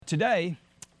today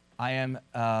I am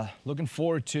looking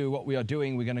forward to what we are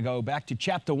doing. We're going to go back to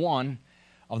chapter 1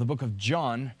 of the book of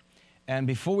John. And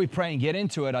before we pray and get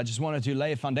into it, I just wanted to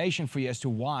lay a foundation for you as to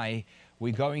why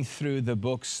we're going through the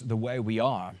books the way we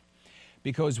are.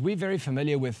 Because we're very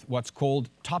familiar with what's called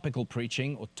topical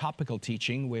preaching or topical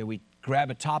teaching, where we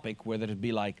grab a topic, whether it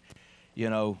be like,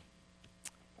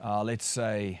 let's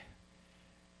say,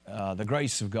 the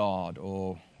grace of God,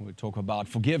 or we talk about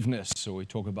forgiveness, or we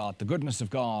talk about the goodness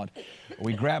of God. Or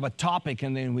we grab a topic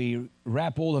and then we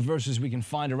wrap all the verses we can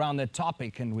find around that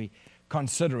topic and we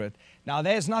consider it. Now,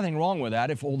 there's nothing wrong with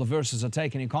that if all the verses are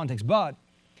taken in context, but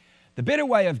the better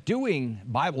way of doing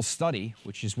Bible study,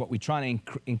 which is what we're trying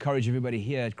to encourage everybody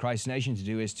here at Christ Nation to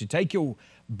do, is to take your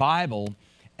Bible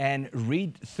and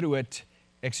read through it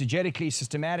exegetically,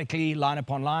 systematically, line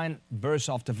upon line, verse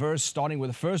after verse, starting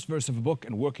with the first verse of a book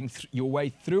and working your way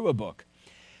through a book.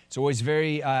 It's always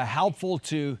very helpful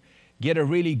to get a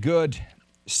really good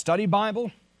study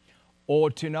Bible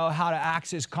or to know how to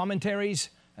access commentaries,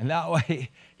 and that way,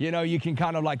 you can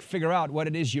kind of like figure out what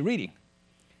it is you're reading.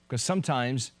 Because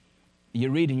sometimes you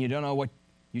read and you don't know what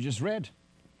you just read.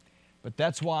 But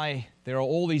that's why there are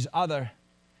all these other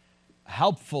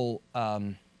helpful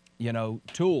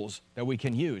tools that we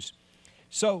can use.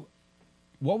 So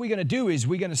what we're going to do is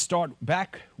we're going to start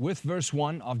back with verse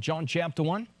 1 of John chapter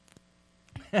 1.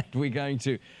 And we're going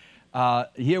to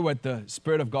hear what the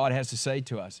Spirit of God has to say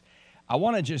to us. I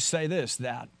want to just say this,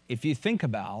 that if you think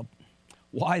about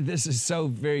why this is so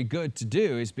very good to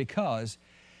do, is because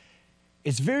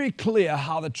it's very clear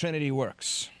how the Trinity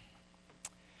works.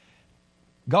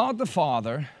 God the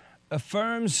Father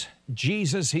affirms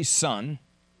Jesus, His Son.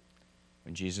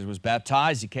 When Jesus was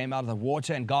baptized, He came out of the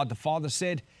water, and God the Father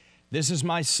said, "This is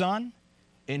my Son,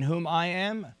 in whom I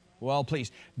am well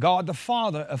pleased." God the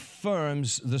Father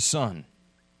affirms the Son.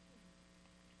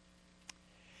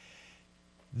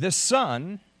 The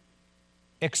Son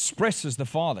expresses the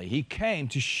Father. He came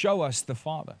to show us the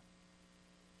Father.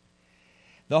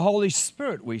 The Holy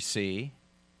Spirit, we see,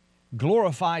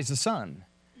 glorifies the Son.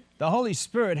 The Holy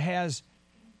Spirit has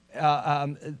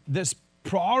this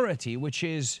priority, which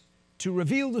is to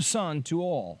reveal the Son to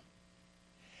all.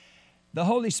 The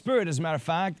Holy Spirit, as a matter of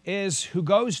fact, is who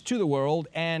goes to the world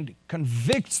and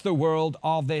convicts the world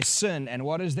of their sin. And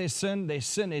what is their sin? Their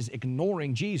sin is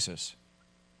ignoring Jesus.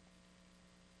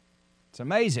 It's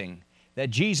amazing that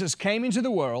Jesus came into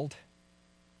the world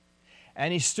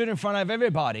and He stood in front of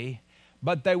everybody,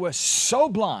 but they were so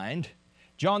blind,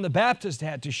 John the Baptist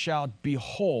had to shout,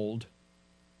 "Behold,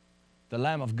 the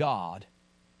Lamb of God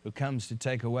who comes to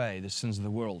take away the sins of the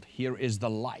world. Here is the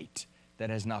light that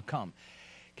has now come."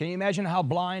 Can you imagine how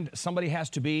blind somebody has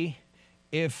to be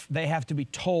if they have to be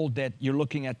told that you're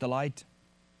looking at the light?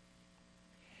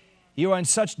 You are in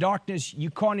such darkness you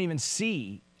can't even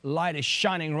see. Light is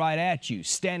shining right at you,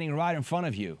 standing right in front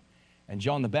of you. And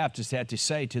John the Baptist had to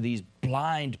say to these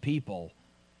blind people,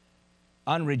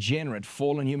 unregenerate,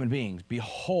 fallen human beings,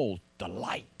 "Behold, the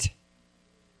light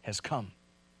has come."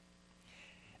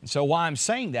 And so why I'm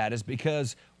saying that is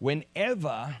because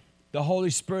whenever the Holy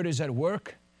Spirit is at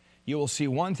work, you will see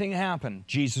one thing happen: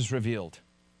 Jesus revealed.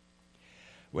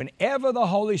 Whenever the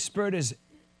Holy Spirit is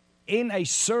in a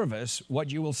service,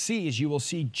 what you will see is you will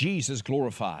see Jesus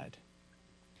glorified.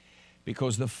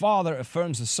 Because the Father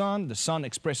affirms the Son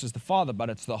expresses the Father, but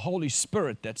it's the Holy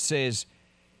Spirit that says,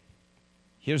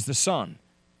 "Here's the Son,"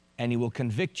 and He will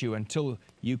convict you until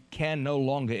you can no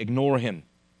longer ignore Him.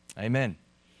 Amen.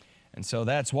 And so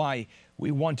that's why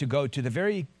we want to go to the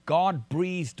very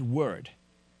God-breathed Word,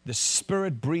 the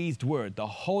Spirit-breathed Word, the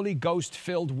Holy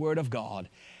Ghost-filled Word of God,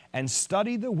 and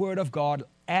study the Word of God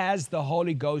as the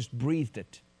Holy Ghost breathed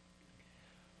it.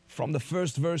 From the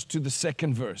first verse to the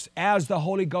second verse, as the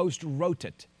Holy Ghost wrote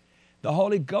it. The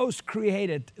Holy Ghost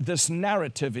created this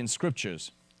narrative in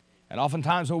Scriptures. And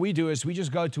oftentimes what we do is we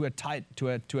just go to a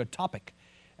topic,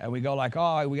 and we go like,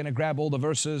 "Oh, we're going to grab all the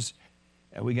verses,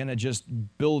 and we're going to just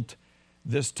build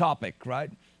this topic,"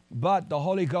 right? But the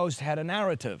Holy Ghost had a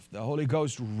narrative. The Holy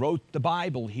Ghost wrote the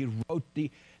Bible. He wrote the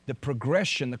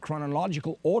progression, the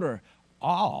chronological order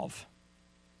of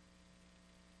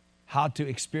how to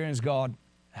experience God,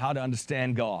 how to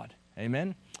understand God.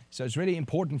 Amen? So it's really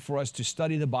important for us to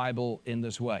study the Bible in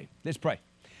this way. Let's pray.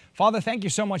 Father, thank you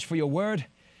so much for your word.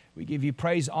 We give you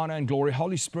praise, honor, and glory.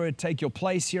 Holy Spirit, take your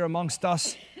place here amongst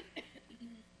us.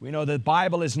 We know the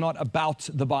Bible is not about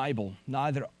the Bible.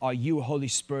 Neither are you, Holy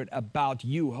Spirit, about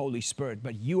you, Holy Spirit,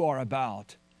 but you are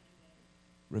about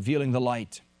revealing the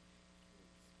light.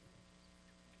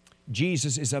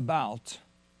 Jesus is about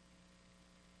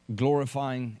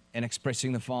glorifying and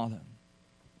expressing the Father.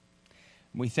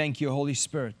 We thank you, Holy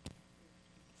Spirit,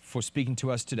 for speaking to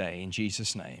us today. In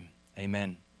Jesus' name,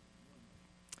 amen.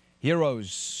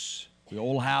 Heroes, we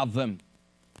all have them.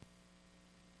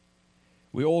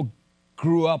 We all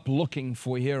grew up looking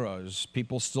for heroes.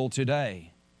 People still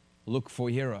today look for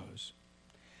heroes.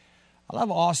 I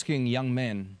love asking young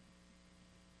men,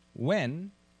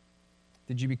 when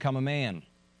did you become a man?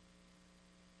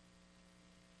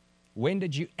 When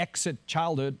did you exit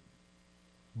childhood,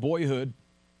 boyhood,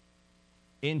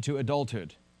 into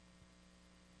adulthood?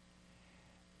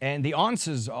 And the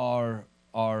answers are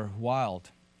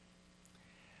wild.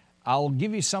 I'll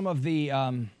give you some of the,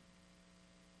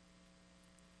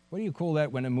 what do you call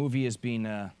that when a movie has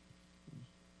been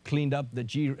cleaned up,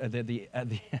 the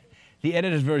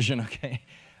edited version, okay?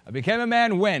 I became a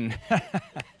man when?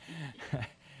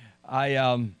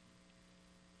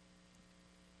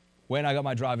 When I got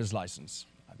my driver's license.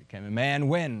 I became a man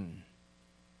when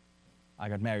I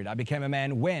got married. I became a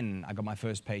man when I got my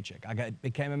first paycheck.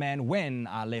 Became a man when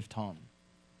I left home.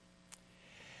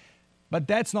 But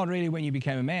that's not really when you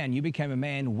became a man. You became a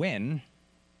man when,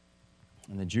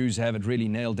 and the Jews have it really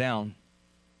nailed down,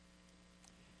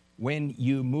 when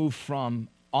you move from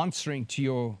answering to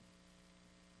your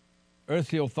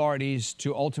earthly authorities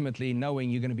to ultimately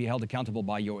knowing you're going to be held accountable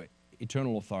by your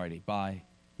eternal authority, by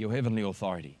your heavenly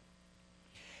authority.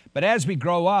 But as we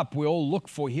grow up, we all look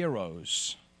for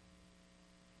heroes.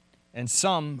 And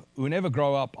some who never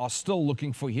grow up are still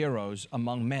looking for heroes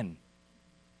among men.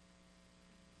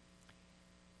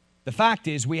 The fact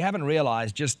is, we haven't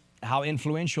realized just how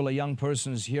influential a young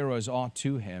person's heroes are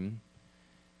to him.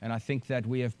 And I think that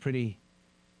we have pretty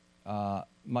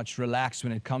much relaxed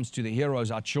when it comes to the heroes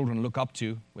our children look up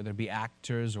to, whether it be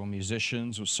actors or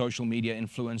musicians or social media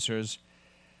influencers.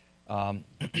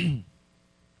 The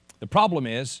problem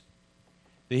is,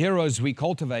 the heroes we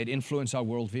cultivate influence our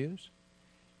worldviews.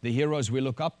 The heroes we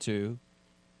look up to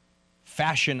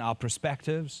fashion our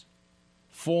perspectives,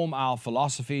 form our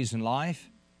philosophies in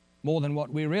life more than what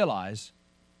we realize.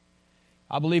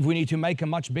 I believe we need to make a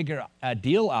much bigger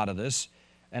deal out of this,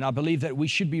 and I believe that we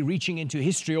should be reaching into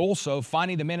history also,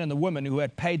 finding the men and the women who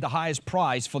had paid the highest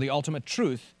price for the ultimate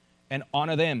truth and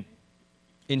honor them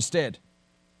instead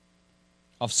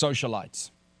of socialites.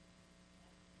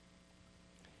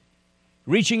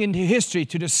 Reaching into history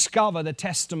to discover the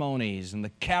testimonies and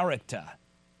the character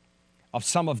of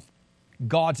some of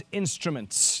God's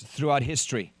instruments throughout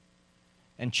history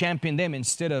and champion them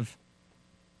instead of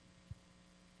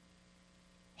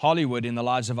Hollywood in the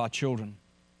lives of our children.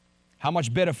 How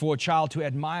much better for a child to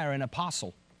admire an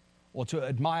apostle or to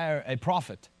admire a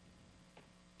prophet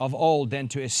of old than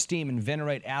to esteem and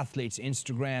venerate athletes,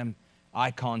 Instagram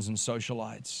icons, and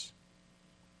socialites.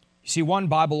 You see, one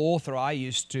Bible author I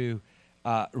used to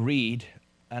read,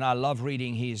 and I love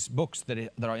reading his books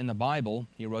that are in the Bible.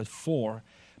 He wrote 4,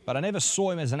 but I never saw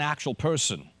him as an actual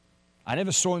person. I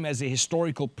never saw him as a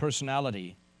historical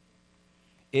personality,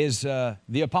 is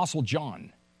the Apostle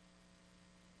John.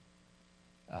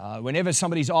 Whenever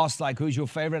somebody's asked, like, who's your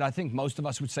favorite, I think most of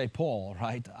us would say Paul,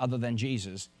 right, other than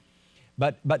Jesus.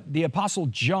 But the Apostle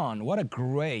John, what a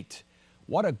great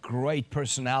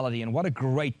personality and what a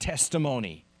great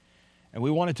testimony. And we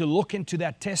wanted to look into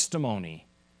that testimony,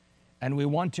 and we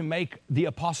want to make the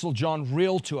Apostle John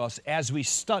real to us as we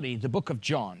study the book of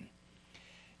John.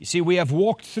 You see, we have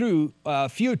walked through a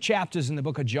few chapters in the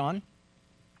book of John,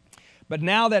 but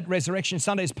now that Resurrection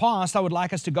Sunday is past, I would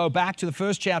like us to go back to the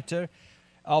first chapter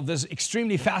of this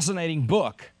extremely fascinating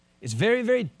book. It's very,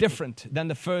 very different than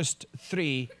the first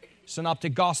 3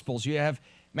 synoptic gospels. You have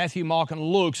Matthew, Mark, and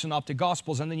Luke, synoptic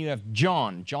gospels, and then you have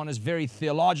John. John is very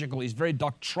theological. He's very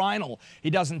doctrinal. He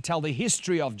doesn't tell the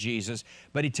history of Jesus,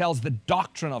 but he tells the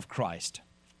doctrine of Christ.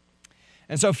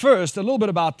 And so first, a little bit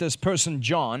about this person,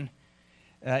 John.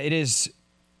 It is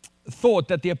thought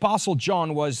that the Apostle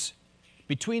John was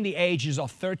between the ages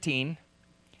of 13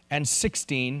 and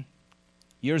 16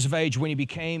 years of age when he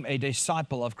became a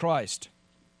disciple of Christ.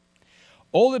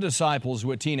 All the disciples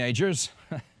were teenagers.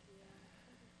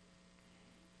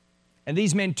 And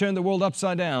these men turned the world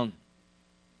upside down.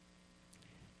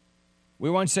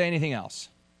 We won't say anything else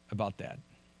about that.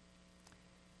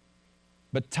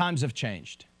 But times have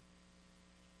changed.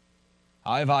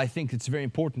 However, I think it's very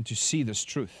important to see this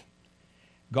truth.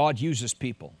 God uses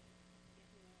people,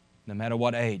 no matter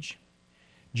what age.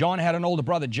 John had an older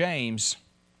brother, James.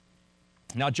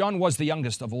 Now, John was the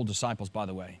youngest of all disciples, by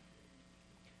the way.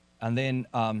 And then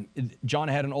John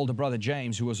had an older brother,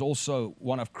 James, who was also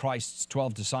one of Christ's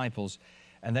 12 disciples.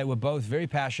 And they were both very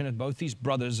passionate, both these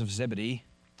brothers of Zebedee.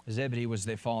 Zebedee was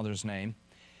their father's name,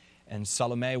 and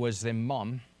Salome was their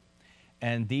mom.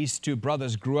 And these 2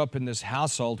 brothers grew up in this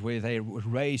household where they were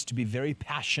raised to be very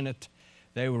passionate,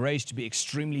 They were raised to be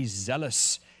extremely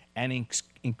zealous and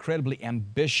incredibly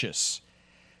ambitious,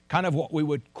 kind of what we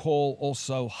would call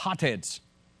also hotheads.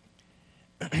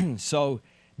 So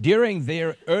during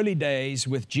their early days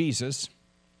with Jesus,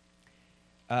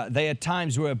 they at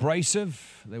times were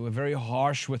abrasive, they were very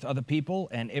harsh with other people,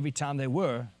 and every time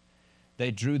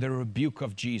they drew the rebuke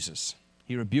of Jesus.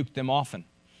 He rebuked them often.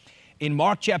 In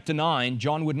Mark chapter 9,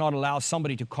 John would not allow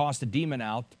somebody to cast a demon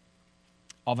out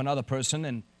of another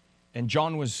person, and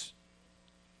John was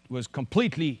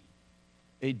completely,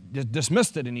 he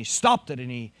dismissed it, and he stopped it,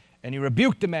 and he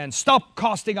rebuked the man. Stop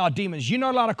casting out demons. You're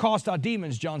not allowed to cast out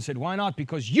demons, John said. Why not?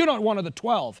 Because you're not one of the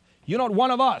 12. You're not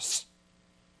one of us.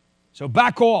 So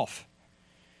back off.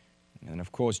 And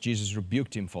of course, Jesus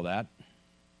rebuked him for that.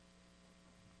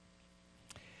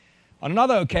 On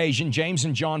another occasion, James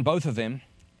and John, both of them,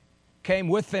 came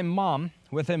with their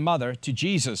mother to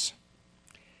Jesus.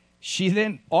 She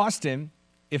then asked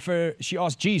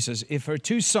Jesus if her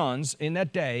two sons in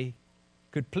that day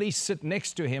could please sit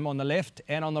next to him on the left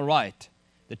and on the right,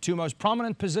 the two most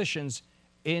prominent positions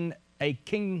in a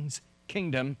king's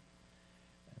kingdom.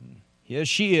 Here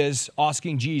she is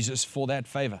asking Jesus for that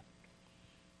favor.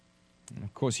 And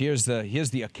of course, here's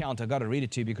the account. I've got to read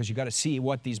it to you because you've got to see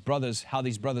how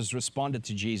these brothers responded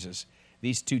to Jesus,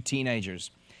 these two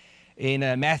teenagers. In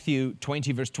Matthew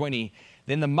 20, verse 20,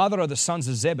 then the mother of the sons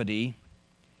of Zebedee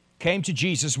came to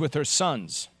Jesus with her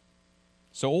sons.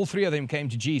 So all three of them came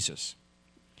to Jesus,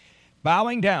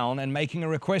 bowing down and making a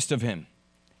request of him.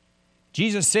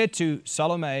 Jesus said to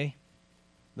Salome,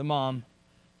 the mom,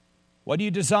 "What do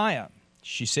you desire?"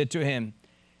 She said to him,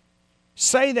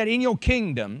 "Say that in your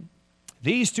kingdom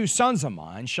these two sons of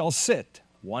mine shall sit,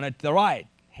 one at the right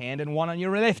hand and one on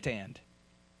your left hand."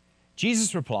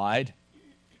 Jesus replied,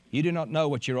 "You do not know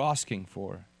what you're asking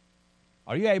for.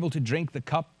 Are you able to drink the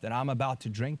cup that I'm about to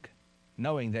drink?"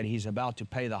 Knowing that he's about to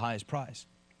pay the highest price.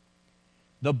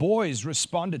 The boys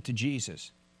responded to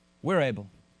Jesus, "We're able."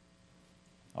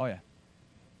 Oh yeah.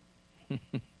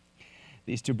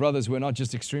 These two brothers were not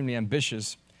just extremely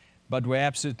ambitious, but were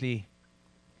absolutely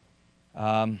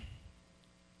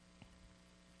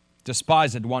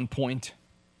despised at one point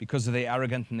because of their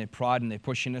arrogance and their pride and their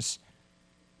pushiness,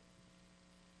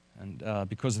 and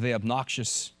because of their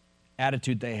obnoxious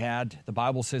attitude they had. The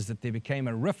Bible says that there became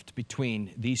a rift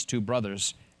between these two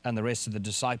brothers and the rest of the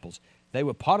disciples. They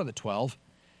were part of the 12,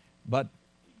 but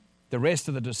the rest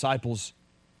of the disciples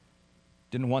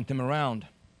didn't want them around.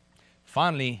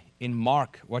 Finally, in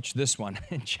Mark, watch this one,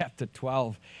 in chapter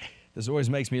 12, this always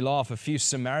makes me laugh. A few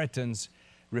Samaritans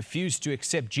refused to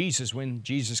accept Jesus when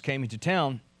Jesus came into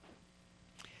town.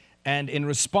 And in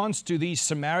response to these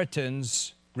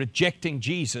Samaritans rejecting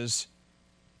Jesus,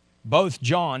 both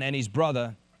John and his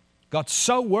brother got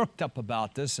so worked up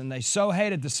about this, and they so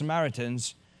hated the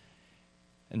Samaritans,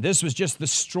 and this was just the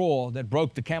straw that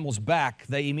broke the camel's back,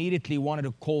 they immediately wanted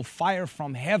to call fire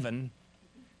from heaven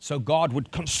so God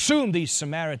would consume these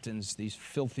Samaritans, these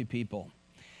filthy people.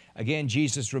 Again,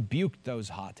 Jesus rebuked those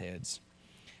hotheads.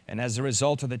 And as a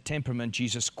result of the temperament,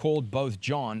 Jesus called both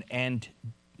John and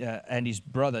his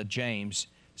brother James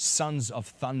sons of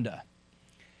thunder.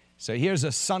 So here's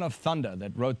a son of thunder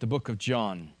that wrote the book of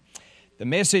John. The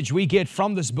message we get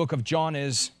from this book of John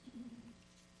is,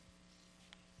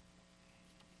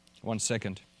 one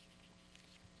second,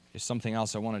 there's something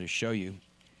else I wanted to show you.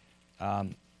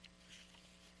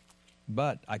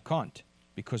 But I can't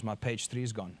because my page 3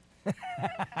 is gone.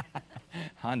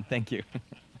 Han, thank you.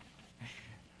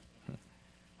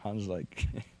 Han's like,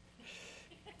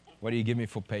 "What do you give me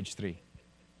for page 3?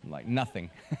 I'm like,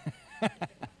 "Nothing."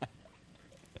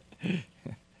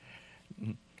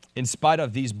 In spite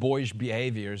of these boyish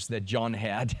behaviors that John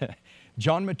had,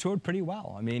 John matured pretty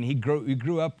well. I mean, he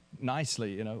grew up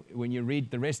nicely. You know, when you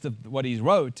read the rest of what he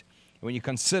wrote, when you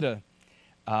consider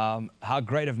how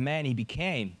great of man he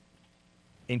became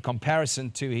in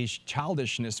comparison to his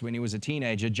childishness when he was a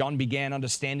teenager, John began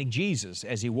understanding Jesus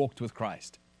as he walked with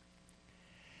Christ.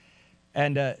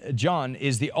 And John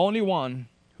is the only one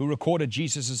who recorded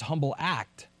Jesus' humble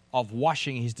act of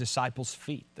washing his disciples'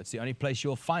 feet. That's the only place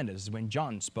you'll find it, is when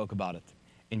John spoke about it,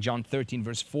 in John 13,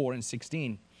 verse 4 and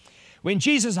 16. When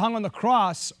Jesus hung on the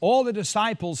cross, all the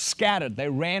disciples scattered. They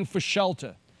ran for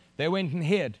shelter. They went and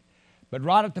hid. But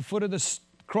right at the foot of the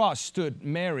cross stood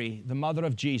Mary, the mother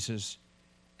of Jesus,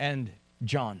 and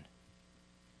John,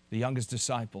 the youngest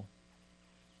disciple.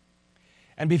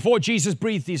 And before Jesus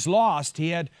breathed his last, he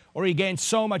had already gained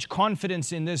so much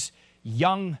confidence in this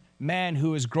young man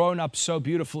who has grown up so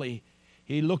beautifully.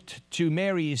 He looked to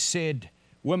Mary, he said,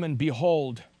 "Woman,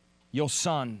 behold your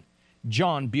son.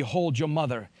 John, behold your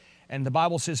mother." And the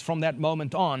Bible says from that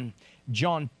moment on,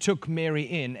 John took Mary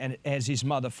in and as his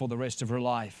mother for the rest of her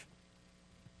life.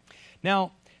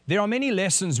 Now, there are many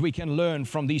lessons we can learn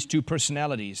from these two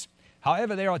personalities.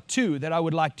 However, there are two that I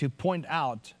would like to point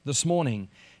out this morning.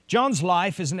 John's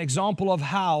life is an example of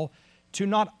how to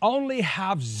not only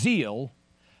have zeal,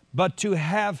 but to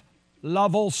have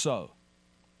love also.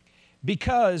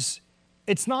 Because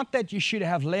it's not that you should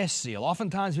have less zeal.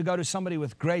 Oftentimes we go to somebody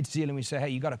with great zeal and we say, hey,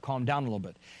 you got to calm down a little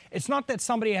bit. It's not that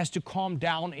somebody has to calm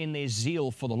down in their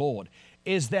zeal for the Lord.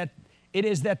 It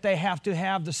is that they have to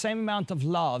have the same amount of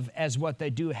love as what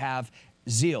they do have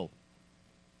zeal.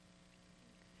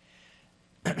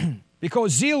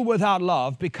 Because zeal without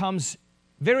love becomes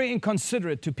very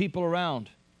inconsiderate to people around.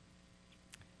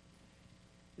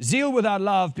 Zeal without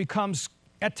love becomes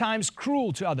at times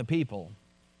cruel to other people.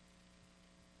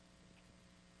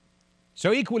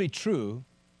 So equally true,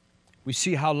 we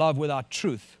see how love without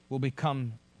truth will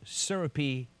become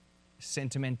syrupy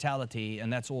sentimentality,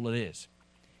 and that's all it is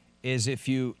if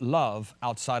you love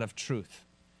outside of truth.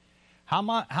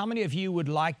 How many of you would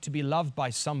like to be loved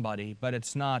by somebody, but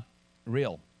it's not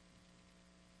real?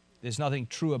 There's nothing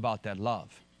true about that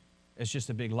love. It's just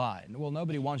a big lie. Well,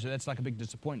 nobody wants it. That's like a big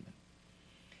disappointment.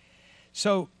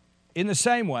 So, in the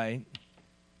same way,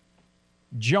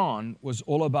 John was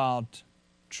all about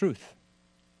truth,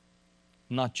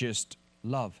 not just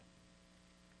love.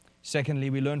 Secondly,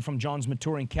 we learn from John's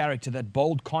maturing character that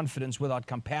bold confidence without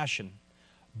compassion,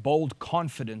 bold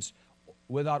confidence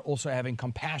without also having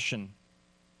compassion,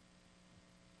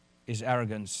 is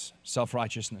arrogance,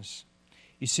 self-righteousness.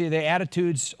 You see, their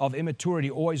attitudes of immaturity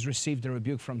always received a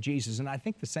rebuke from Jesus, and I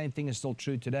think the same thing is still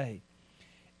true today,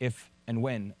 if and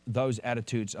when those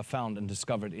attitudes are found and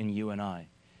discovered in you and I.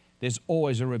 There's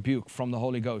always a rebuke from the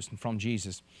Holy Ghost and from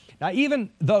Jesus. Now,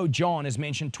 even though John is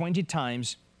mentioned 20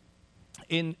 times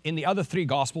in the other three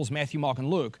Gospels, Matthew, Mark, and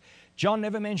Luke, John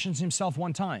never mentions himself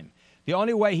one time. The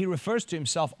only way he refers to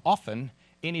himself often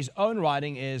in his own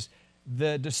writing is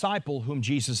the disciple whom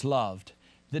Jesus loved.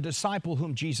 The disciple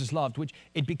whom Jesus loved, which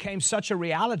it became such a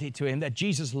reality to him that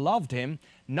Jesus loved him,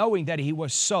 knowing that he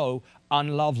was so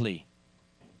unlovely.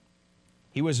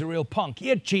 He was a real punk,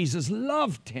 yet Jesus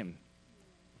loved him.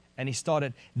 And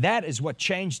that is what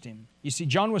changed him. You see,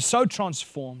 John was so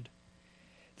transformed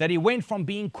that he went from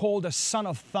being called a son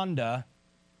of thunder,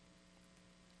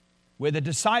 where the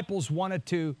disciples wanted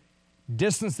to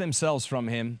distance themselves from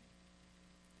him,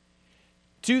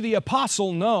 to the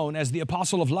apostle known as the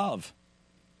apostle of love.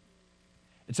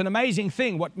 It's an amazing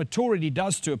thing what maturity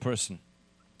does to a person,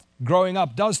 growing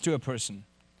up does to a person.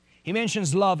 He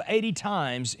mentions love 80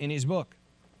 times in his book,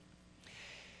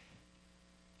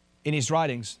 in his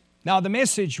writings. Now, the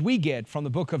message we get from the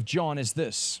book of John is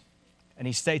this, and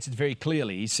he states it very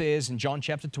clearly. He says in John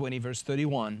chapter 20, verse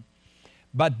 31,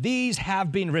 "But these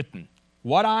have been written."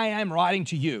 What I am writing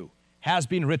to you has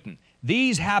been written.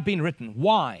 These have been written.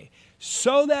 Why?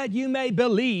 So that you may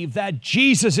believe that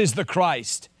Jesus is the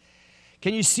Christ.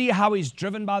 Can you see how he's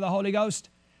driven by the Holy Ghost?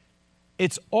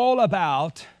 It's all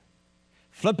about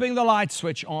flipping the light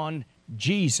switch on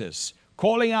Jesus,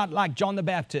 calling out like John the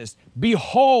Baptist,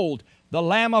 "Behold, the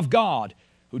Lamb of God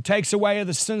who takes away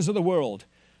the sins of the world.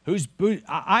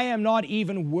 I am not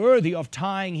even worthy of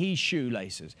tying his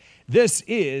shoelaces." This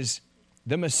is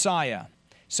the Messiah.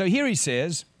 So here he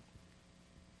says,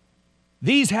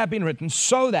 "These have been written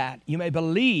so that you may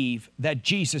believe that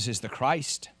Jesus is the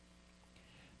Christ."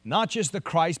 Not just the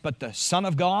Christ, but the Son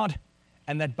of God,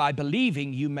 and that by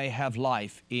believing you may have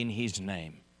life in his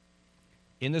name.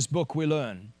 In this book we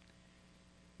learn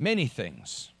many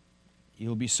things.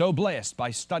 You'll be so blessed by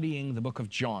studying the book of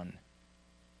John.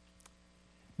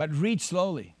 But read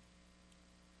slowly.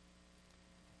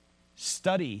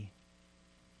 Study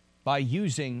by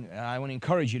using, I want to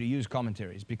encourage you to use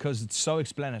commentaries because it's so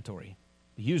explanatory.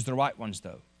 Use the right ones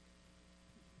though.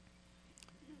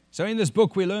 So in this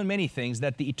book we learn many things,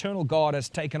 that the eternal God has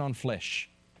taken on flesh.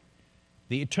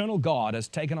 The eternal God has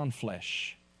taken on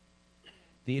flesh.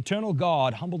 The eternal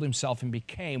God humbled himself and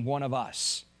became one of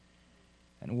us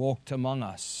and walked among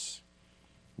us.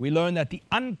 We learn that the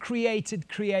uncreated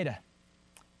Creator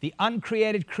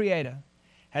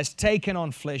has taken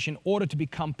on flesh in order to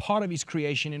become part of his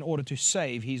creation, in order to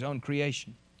save his own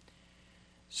creation.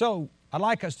 So I'd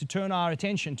like us to turn our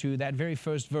attention to that very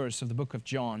first verse of the book of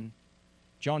John,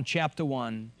 John chapter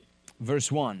 1,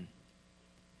 verse 1.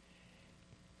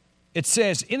 It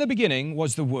says, "In the beginning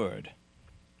was the Word,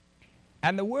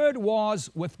 and the Word was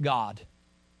with God,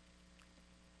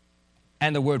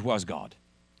 and the Word was God."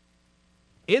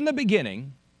 In the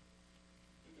beginning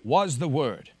was the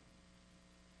Word,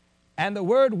 and the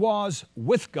Word was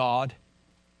with God.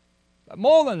 But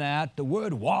more than that, the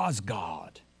Word was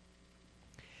God.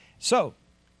 So,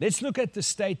 let's look at the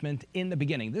statement in the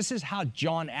beginning. This is how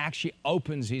John actually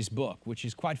opens his book, which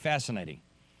is quite fascinating.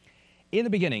 In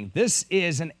the beginning, this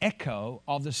is an echo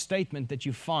of the statement that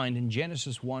you find in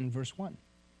Genesis 1, verse 1.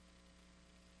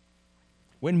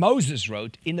 When Moses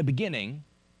wrote, in the beginning,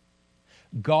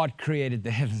 God created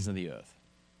the heavens and the earth.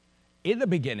 In the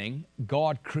beginning,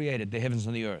 God created the heavens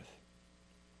and the earth.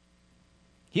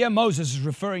 Here Moses is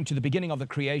referring to the beginning of the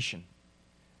creation.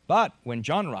 But when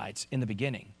John writes, in the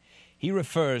beginning, he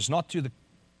refers not to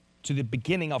the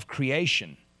beginning of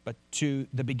creation, but to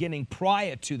the beginning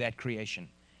prior to that creation,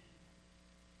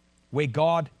 where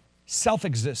God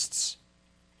self-exists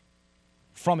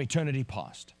from eternity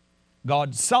past.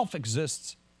 God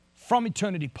self-exists from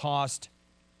eternity past,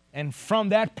 and from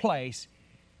that place,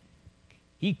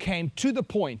 He came to the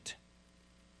point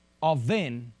of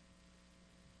then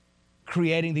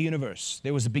creating the universe.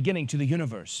 There was a beginning to the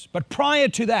universe. But prior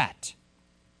to that,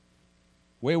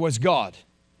 where was God?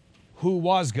 Who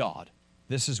was God?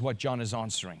 This is what John is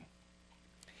answering.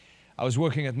 I was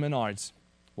working at Menards a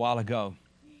while ago,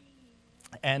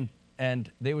 and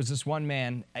there was this one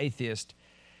man, atheist,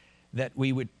 that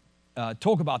we would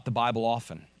talk about the Bible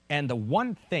often. And the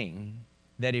one thing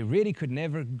that he really could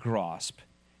never grasp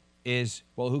is,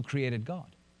 well, who created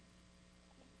God?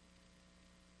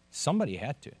 Somebody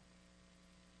had to.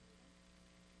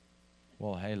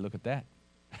 Well, hey, look at that.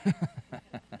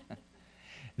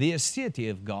 The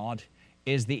aseity of God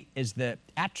is the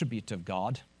attribute of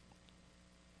God,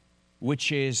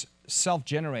 which is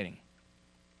self-generating.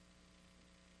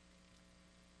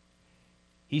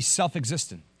 He's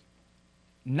self-existent.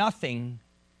 Nothing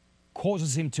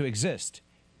causes Him to exist.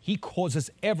 He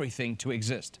causes everything to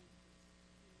exist.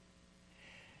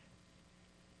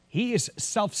 He is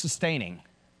self-sustaining.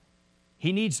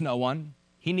 He needs no one.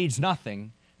 He needs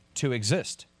nothing to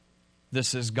exist.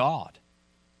 This is God.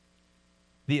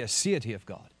 The aseity of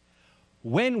God.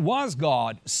 When was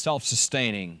God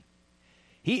self-sustaining?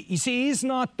 You see, He's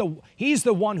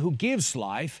the one who gives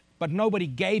life, but nobody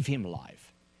gave Him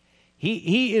life.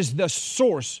 He is the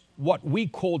source, what we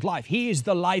called life. He is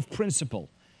the life principle.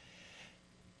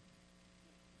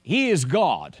 He is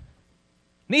God.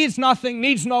 Needs nothing,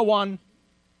 needs no one,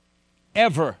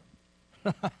 ever.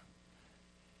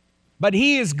 But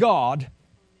He is God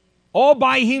all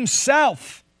by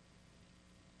Himself.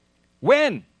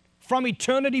 When? From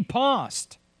eternity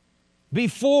past.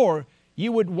 Before,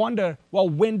 you would wonder, well,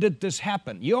 when did this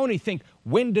happen? You only think,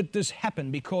 when did this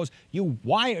happen? Because you're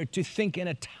wired to think in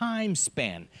a time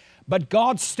span. But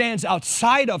God stands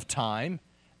outside of time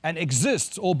and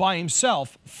exists all by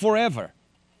Himself forever.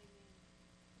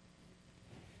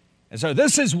 And so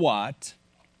this is what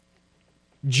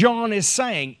John is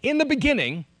saying. In the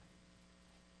beginning,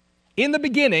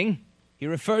 he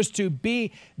refers to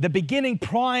be the beginning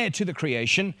prior to the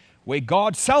creation, where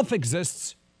God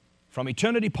self-exists from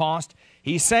eternity past.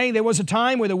 He's saying there was a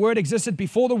time where the Word existed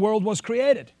before the world was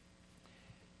created.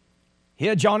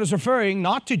 Here John is referring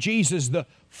not to Jesus, the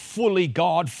fully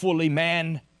God, fully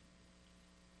man,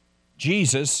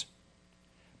 Jesus,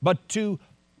 but to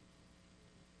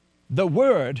the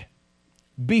Word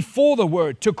before the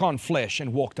Word took on flesh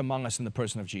and walked among us in the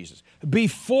person of Jesus.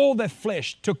 Before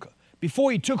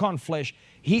He took on flesh,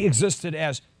 He existed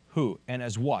as who and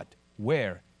as what,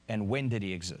 where, and when did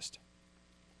He exist?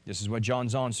 This is what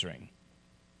John's answering.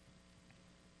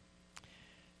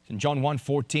 In John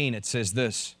 1:14 it says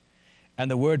this, and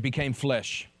the Word became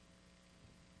flesh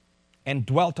and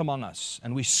dwelt among us,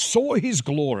 and we saw His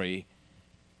glory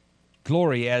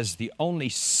as the only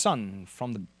Son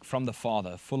from the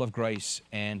Father, full of grace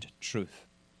and truth.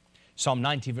 Psalm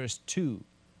 90 verse 2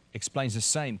 explains the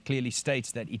same, clearly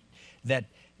states that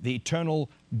the eternal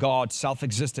God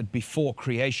self-existed before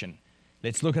creation.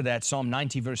 Let's look at that, Psalm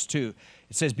 90 verse 2.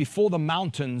 It says, before the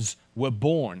mountains were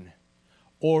born,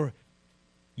 or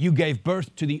you gave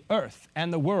birth to the earth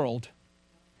and the world,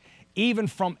 even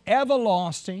from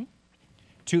everlasting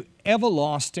to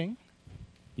everlasting,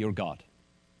 you're God.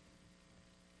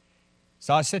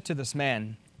 So I said to this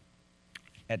man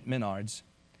at Menards,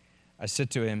 I said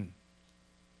to him,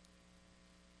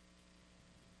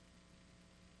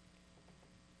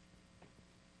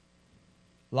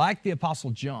 like the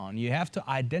Apostle John, you have to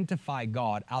identify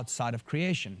God outside of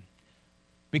creation.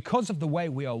 Because of the way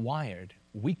we are wired,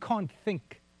 we can't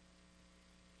think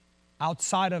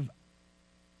outside of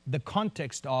the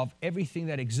context of everything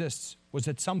that exists was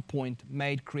at some point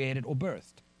made, created, or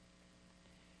birthed.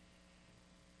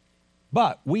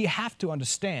 But we have to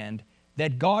understand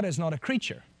that God is not a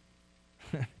creature,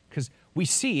 because we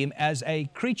see Him as a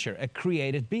creature, a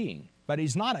created being. But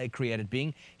He's not a created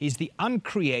being. He's the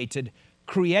uncreated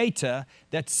Creator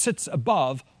that sits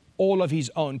above all of His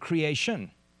own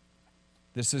creation.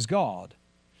 This is God.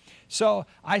 So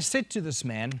I said to this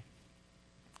man,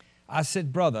 I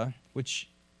said, brother, which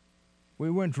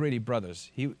we weren't really brothers.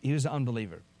 He was an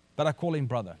unbeliever, but I call him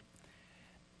brother.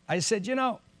 I said, you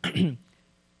know,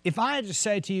 if I had to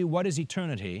say to you, what is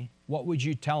eternity? What would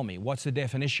you tell me? What's the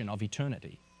definition of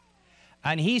eternity?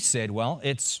 And he said, well,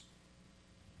 it's,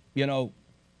 you know,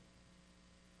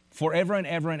 forever and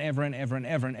ever and ever and ever and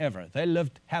ever and ever. They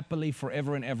lived happily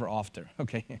forever and ever after.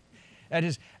 Okay. That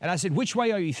is, and I said, which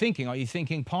way are you thinking? Are you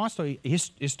thinking past or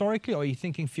historically, or are you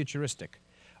thinking futuristic?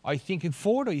 Are you thinking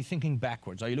forward or are you thinking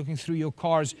backwards? Are you looking through your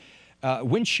car's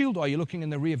windshield or are you looking in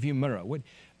the rear view mirror?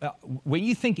 When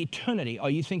you think eternity, are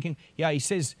you thinking, yeah, he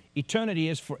says eternity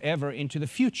is forever into the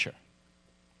future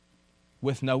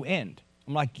with no end.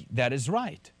 I'm like, that is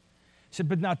right. He said,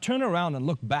 but now turn around and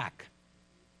look back.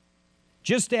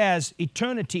 Just as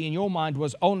eternity in your mind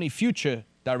was only future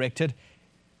directed,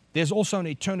 there's also an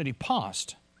eternity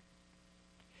past.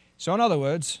 So in other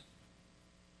words,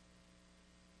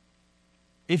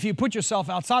 if you put yourself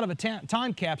outside of a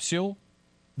time capsule,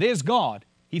 there's God.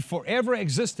 He forever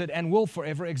existed and will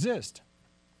forever exist.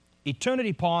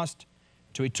 Eternity past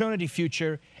to eternity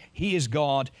future, He is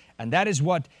God. And that is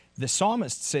what the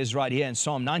psalmist says right here in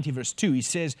Psalm 90 verse 2. He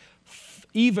says,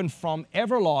 even from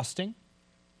everlasting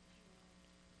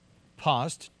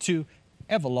past to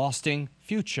everlasting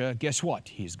future, guess what?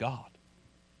 He's God.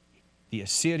 The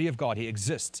aseity of God, He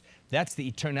exists. That's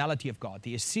the eternality of God.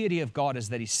 The aseity of God is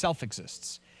that He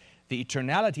self-exists. The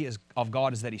eternality of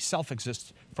God is that He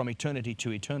self-exists from eternity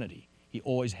to eternity. He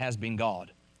always has been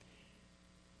God.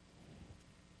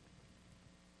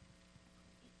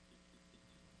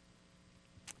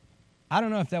 I don't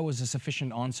know if that was a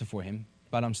sufficient answer for him,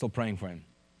 but I'm still praying for him.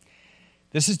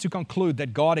 This is to conclude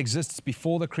that God exists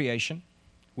before the creation,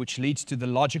 which leads to the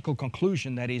logical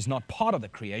conclusion that He is not part of the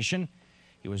creation.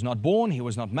 He was not born, He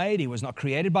was not made, He was not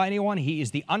created by anyone. He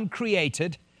is the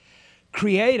uncreated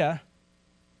creator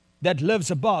that lives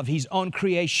above His own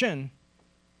creation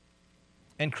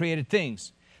and created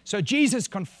things. So Jesus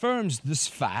confirms this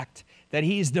fact that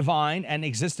He is divine and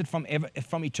existed from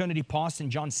eternity past. In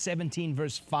John 17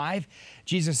 verse 5,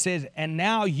 Jesus says, and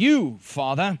now you,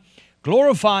 Father,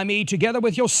 glorify me together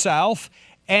with yourself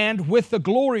and with the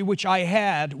glory which I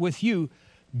had with you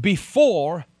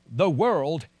before the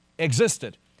world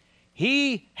existed.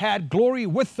 He had glory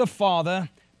with the Father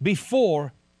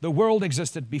before the world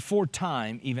existed, before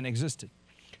time even existed.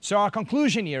 So our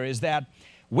conclusion here is that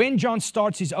when John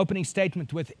starts his opening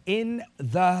statement with, in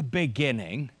the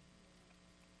beginning,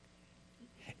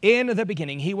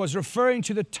 he was referring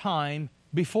to the time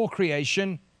before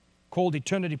creation called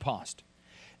eternity past.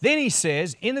 Then he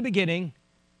says, in the beginning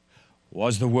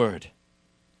was the Word.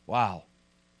 Wow.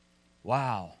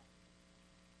 Wow.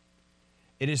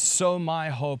 It is so my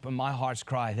hope and my heart's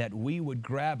cry that we would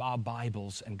grab our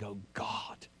Bibles and go,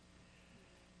 God,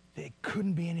 there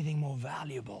couldn't be anything more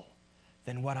valuable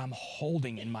than what I'm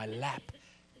holding in my lap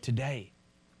today.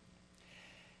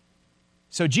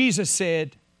 So Jesus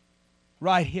said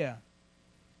right here,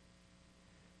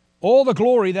 all the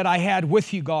glory that I had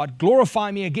with you, God, glorify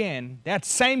me again. That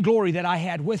same glory that I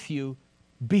had with you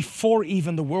before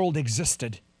even the world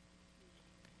existed.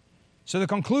 So the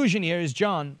conclusion here is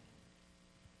John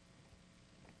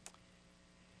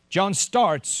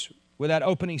starts with that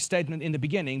opening statement in the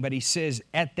beginning, but he says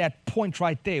at that point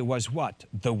right there was what?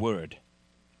 The Word.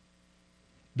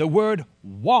 The Word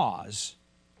was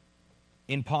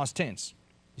in past tense.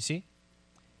 You see?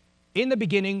 In the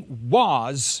beginning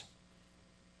was,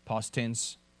 past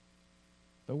tense,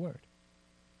 the Word.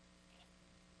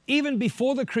 Even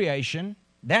before the creation,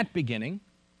 that beginning,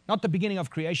 not the beginning of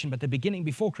creation, but the beginning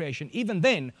before creation, even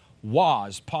then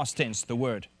was, past tense, the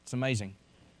Word. It's amazing.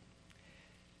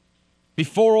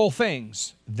 Before all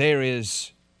things, there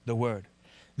is the Word.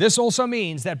 This also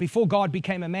means that before God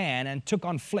became a man and took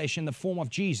on flesh in the form of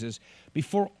Jesus,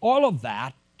 before all of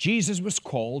that, Jesus was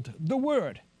called the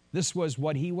Word. This was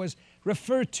what He was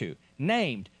referred to,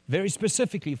 named very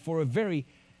specifically for a very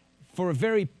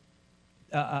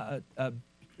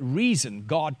reason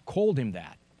God called Him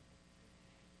that.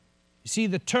 You see,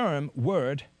 the term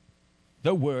word,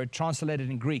 the word translated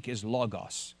in Greek is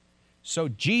logos. So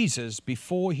Jesus,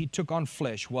 before He took on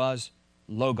flesh, was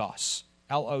logos,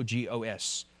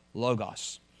 L-O-G-O-S,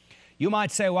 logos. You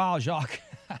might say, wow, Jacques,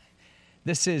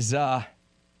 this is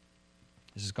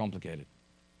complicated.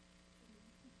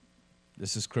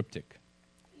 This is cryptic.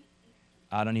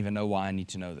 I don't even know why I need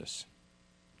to know this.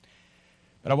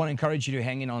 But I want to encourage you to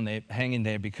hang in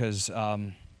there because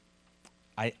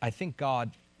I think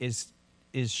God is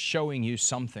showing you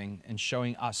something and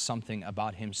showing us something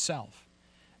about Himself.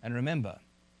 And remember,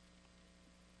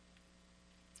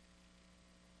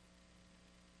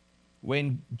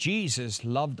 when Jesus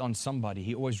loved on somebody,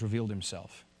 He always revealed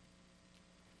Himself.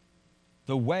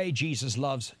 The way Jesus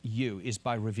loves you is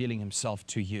by revealing Himself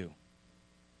to you.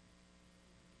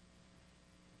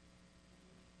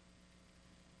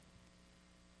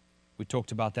 We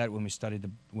talked about that when we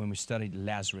studied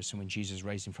Lazarus and when Jesus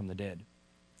raised him from the dead.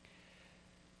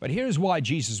 But here's why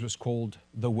Jesus was called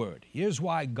the Word. Here's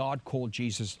why God called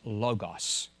Jesus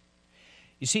Logos.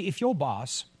 You see, if your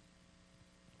boss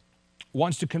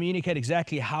wants to communicate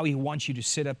exactly how he wants you to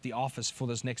set up the office for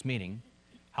this next meeting,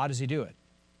 how does he do it?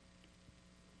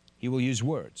 He will use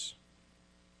words.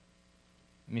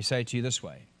 Let me say it to you this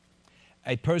way.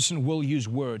 A person will use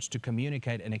words to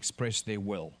communicate and express their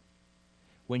will.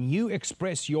 When you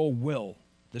express your will,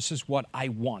 this is what I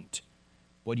want.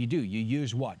 What do? You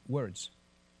use what? Words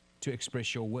to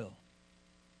express your will.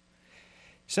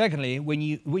 Secondly, when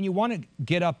you want to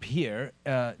get up here,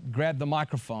 grab the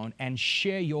microphone and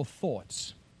share your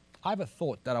thoughts. I have a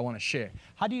thought that I want to share.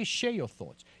 How do you share your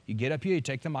thoughts? You get up here, you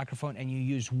take the microphone, and you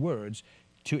use words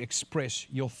to express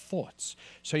your thoughts.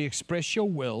 So you express your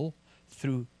will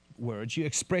through words. You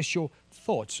express your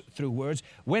thoughts through words.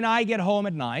 When I get home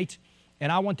at night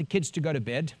and I want the kids to go to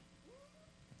bed,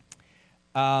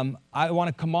 I want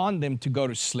to command them to go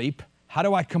to sleep. How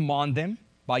do I command them?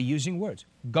 By using words.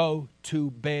 Go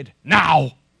to bed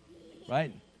now,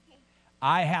 right?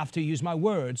 I have to use my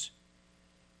words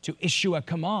to issue a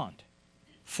command.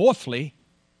 Fourthly,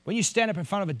 when you stand up in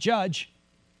front of a judge,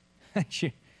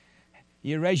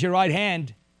 you raise your right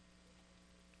hand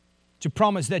to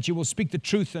promise that you will speak the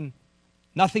truth and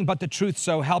nothing but the truth,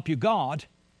 so help you God.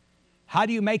 How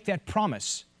do you make that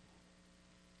promise?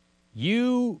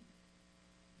 You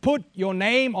put your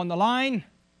name on the line,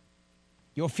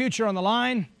 your future on the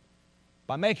line,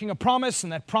 by making a promise,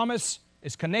 and that promise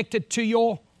is connected to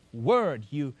your word.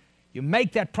 You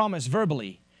make that promise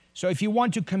verbally. So if you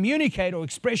want to communicate or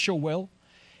express your will,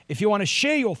 if you want to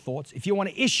share your thoughts, if you want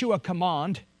to issue a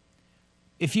command,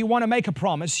 if you want to make a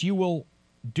promise, you will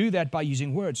do that by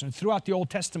using words. And throughout the Old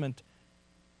Testament,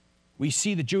 we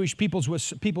see the Jewish people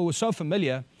were so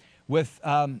familiar with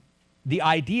the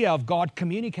idea of God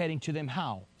communicating to them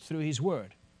how? Through His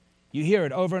Word. You hear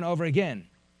it over and over again.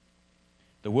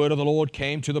 The word of the Lord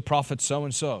came to the prophet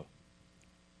so-and-so.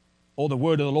 Or the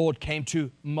word of the Lord came to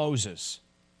Moses.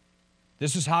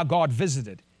 This is how God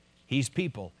visited His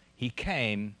people. He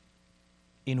came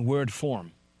in word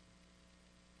form.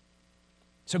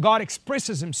 So God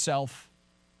expresses Himself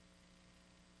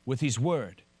with His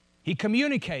Word. He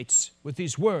communicates with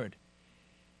His Word.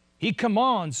 He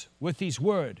commands with His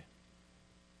Word.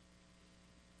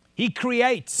 He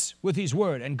creates with His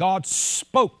Word. And God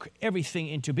spoke everything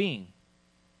into being.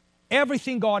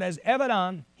 Everything God has ever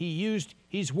done, He used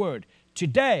His Word.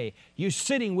 Today, you're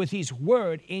sitting with His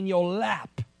Word in your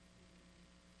lap.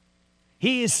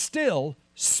 He is still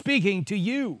speaking to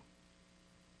you.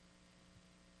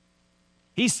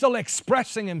 He's still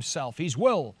expressing Himself, His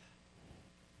will,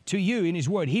 to you in His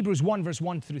Word. Hebrews 1 verse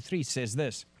 1 through 3 says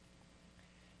this.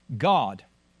 God,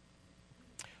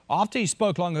 after He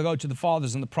spoke long ago to the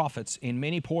fathers and the prophets in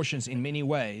many portions, in many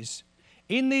ways,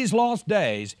 in these last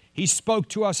days, He spoke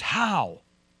to us how?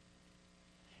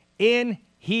 In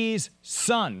His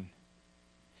Son.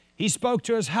 He spoke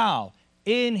to us how?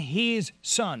 In His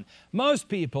Son. Most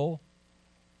people,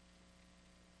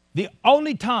 the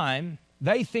only time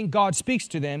they think God speaks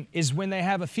to them is when they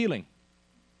have a feeling,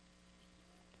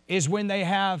 is when they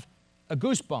have a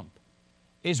goosebump,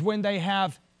 is when they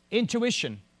have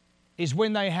intuition, is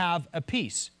when they have a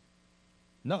peace.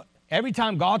 No, every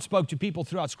time God spoke to people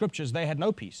throughout Scriptures, they had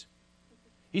no peace.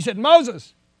 He said,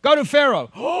 Moses, go to Pharaoh.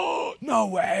 Oh, no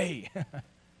way.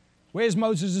 Where's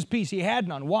Moses' peace? He had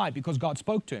none. Why? Because God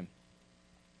spoke to him.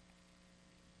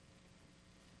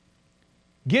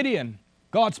 Gideon,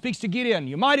 God speaks to Gideon.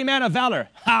 You mighty man of valor.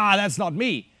 Ha, that's not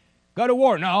me. Go to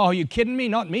war. No, are you kidding me?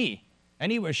 Not me.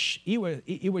 And he was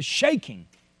shaking.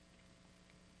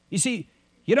 You see,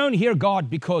 you don't hear God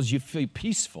because you feel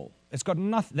peaceful. It's got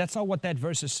nothing. That's not what that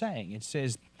verse is saying. It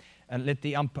says, and let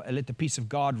the peace of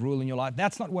God rule in your life.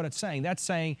 That's not what it's saying. That's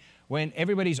saying when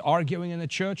everybody's arguing in the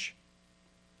church,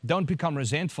 don't become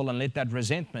resentful and let that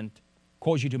resentment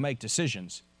cause you to make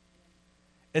decisions.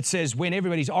 It says when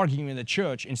everybody's arguing in the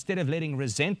church, instead of letting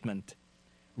resentment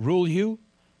rule you,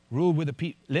 rule with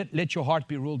let your heart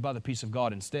be ruled by the peace of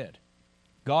God instead.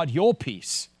 God, your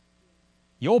peace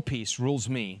rules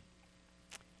me.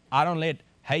 I don't let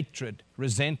hatred,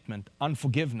 resentment,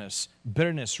 unforgiveness,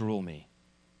 bitterness rule me.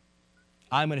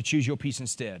 I'm going to choose your peace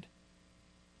instead.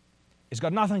 It's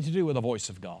got nothing to do with the voice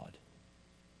of God.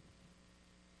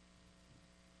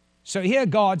 So here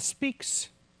God speaks.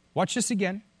 Watch this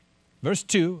again. Verse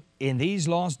 2, in these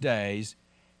last days,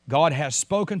 God has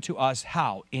spoken to us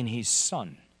how? In His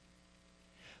Son,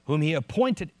 whom He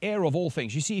appointed heir of all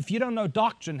things. You see, if you don't know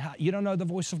doctrine, you don't know the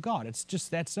voice of God. It's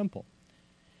just that simple.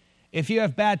 If you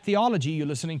have bad theology, you're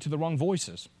listening to the wrong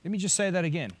voices. Let me just say that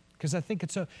again, because I think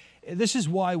it's this is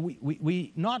why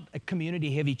we not a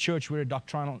community-heavy church, we're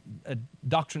a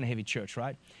doctrine-heavy church,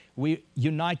 right? We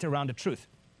unite around the truth.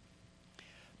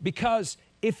 Because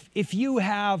if you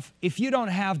don't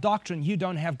have doctrine, you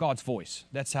don't have God's voice.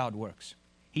 That's how it works.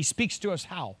 He speaks to us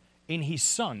how? In His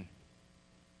Son.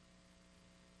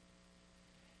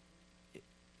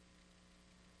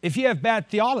 If you have bad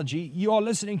theology, you are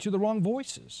listening to the wrong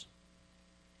voices.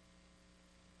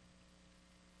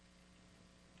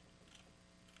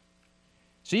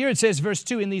 So here it says, verse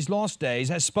 2, in these last days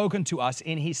has spoken to us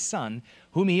in His Son,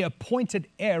 whom He appointed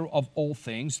heir of all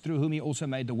things, through whom He also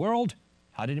made the world.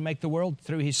 How did He make the world?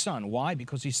 Through His Son. Why?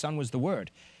 Because His Son was the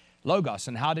Word. Logos.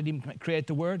 And how did He create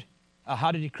the Word?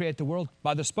 How did He create the world?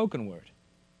 By the spoken Word.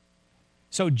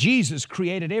 So Jesus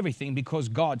created everything because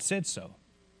God said so.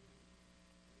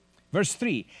 Verse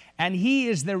 3, and He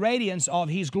is the radiance of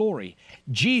His glory.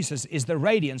 Jesus is the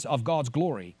radiance of God's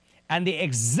glory and the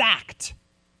exact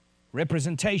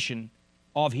representation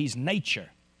of His nature.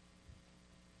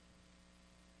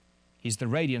 He's the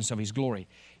radiance of His glory.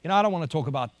 You know, I don't want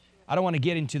to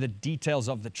get into the details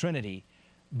of the Trinity,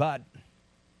 but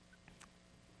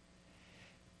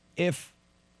if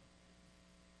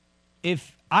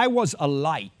I was a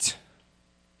light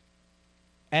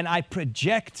and I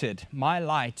projected my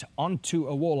light onto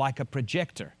a wall like a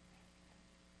projector,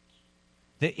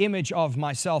 the image of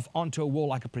myself onto a wall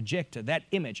like a projector, that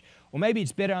image, or maybe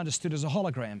it's better understood as a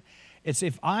hologram. It's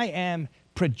if I am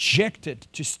projected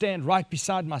to stand right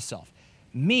beside myself,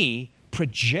 me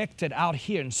projected out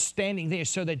here and standing there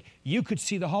so that you could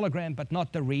see the hologram but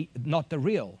not the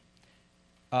real,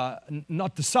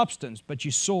 not the substance, but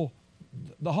you saw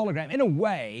the hologram. In a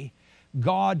way,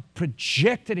 God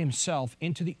projected Himself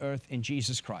into the earth in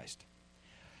Jesus Christ.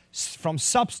 From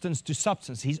substance to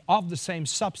substance. He's of the same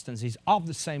substance. He's of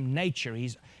the same nature.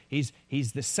 He's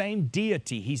the same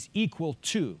deity. He's equal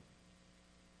to.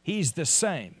 He's the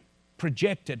same.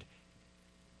 Projected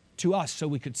to us so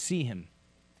we could see Him.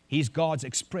 He's God's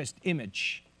expressed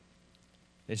image.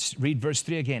 Let's read verse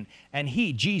 3 again. And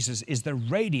He, Jesus, is the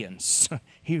radiance,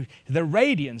 the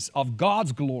radiance of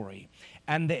God's glory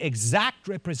and the exact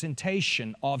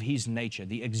representation of His nature,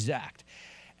 the exact.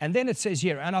 And then it says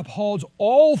here, and upholds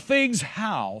all things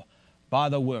how? By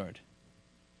the Word.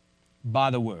 By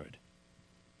the Word.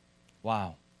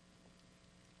 Wow.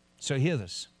 So hear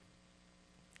this.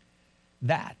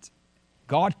 That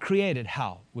God created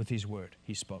how? With His Word,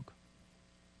 He spoke.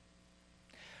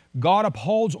 God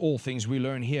upholds all things, we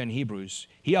learn here in Hebrews.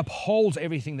 He upholds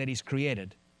everything that He's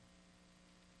created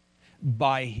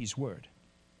by His Word.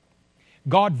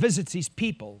 God visits His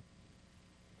people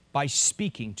by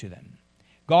speaking to them.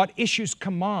 God issues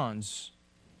commands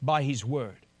by His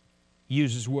Word,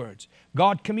 uses words.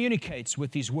 God communicates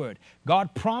with His Word.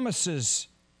 God promises,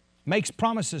 makes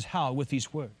promises how? With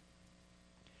His Word.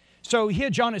 So here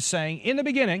John is saying, in the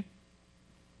beginning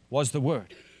was the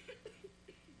Word.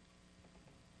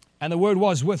 And the Word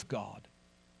was with God.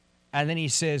 And then he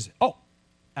says, oh,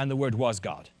 and the Word was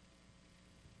God.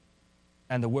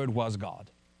 And the Word was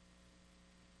God.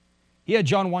 Here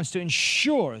John wants to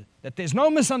ensure that there's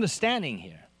no misunderstanding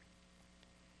here.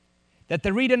 That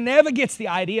the reader never gets the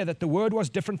idea that the Word was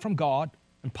different from God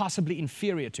and possibly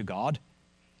inferior to God.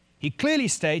 He clearly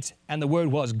states, and the Word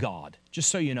was God, just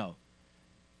so you know.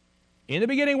 In the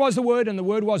beginning was the Word, and the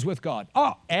Word was with God.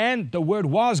 Oh, and the Word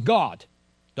was God.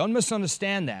 Don't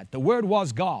misunderstand that. The Word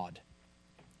was God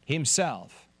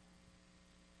Himself.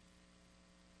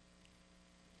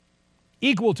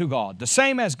 Equal to God, the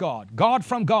same as God, God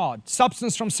from God,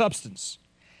 substance from substance.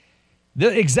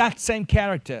 The exact same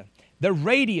character, the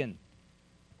radiant,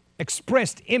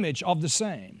 expressed image of the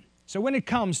same. So when it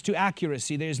comes to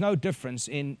accuracy, there is no difference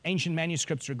in ancient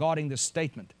manuscripts regarding this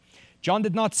statement. John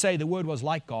did not say the Word was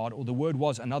like God or the Word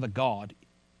was another God.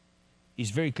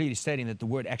 He's very clearly stating that the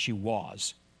Word actually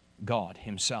was God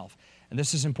Himself. And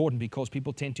this is important because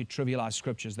people tend to trivialize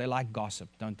scriptures. They like gossip,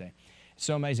 don't they? It's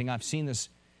so amazing. I've seen this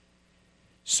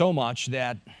so much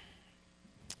that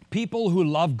people who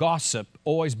love gossip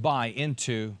always buy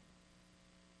into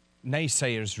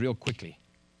naysayers real quickly.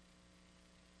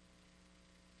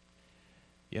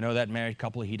 You know that married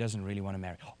couple, he doesn't really want to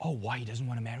marry. Oh, why he doesn't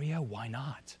want to marry her? Why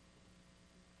not?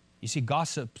 You see,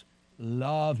 gossips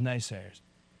love naysayers.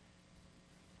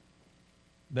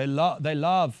 They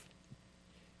love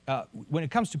when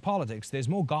it comes to politics, there's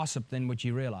more gossip than what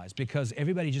you realize, because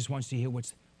everybody just wants to hear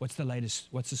what's the latest,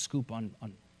 what's the scoop on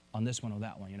this one or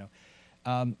that one, you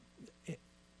know.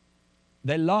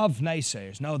 They love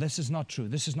naysayers. No, this is not true.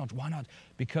 This is not. Why not?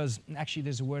 Because actually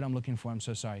there's a word I'm looking for. I'm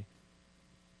so sorry.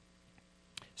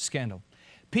 Scandal.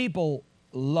 People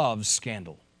love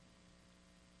scandal.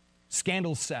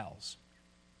 Scandal sells.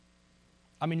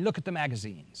 I mean, look at the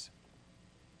magazines.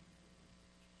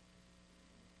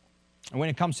 And when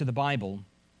it comes to the Bible,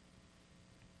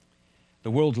 the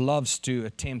world loves to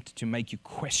attempt to make you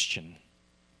question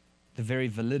the very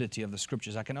validity of the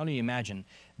Scriptures. I can only imagine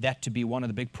that to be one of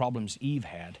the big problems Eve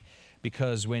had,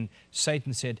 because when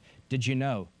Satan said, "Did you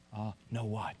know?" "No,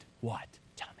 what? What?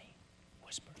 Tell me."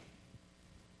 Whisper.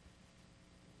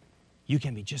 "You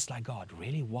can be just like God."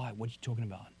 "Really? Why? What are you talking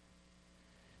about?"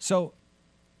 So,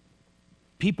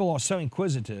 people are so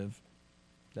inquisitive.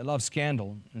 They love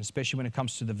scandal, and especially when it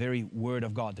comes to the very Word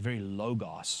of God, the very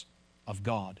Logos of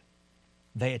God.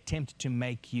 They attempt to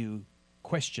make you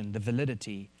question the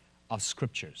validity of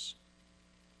Scriptures.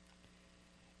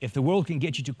 If the world can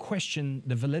get you to question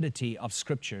the validity of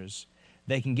Scriptures,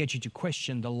 they can get you to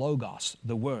question the Logos,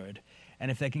 the Word. And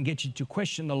if they can get you to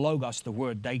question the Logos, the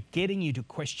Word, they're getting you to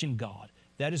question God.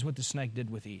 That is what the snake did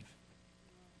with Eve.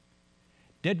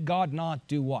 Did God not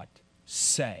do what?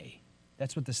 Say.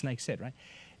 That's what the snake said, right?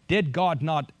 Did God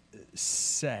not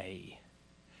say?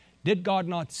 Did God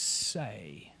not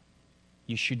say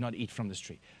you should not eat from this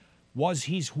tree? Was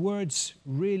His words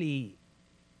really,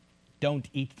 don't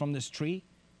eat from this tree?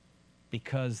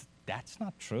 Because that's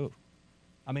not true.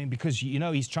 I mean, because you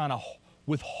know He's trying to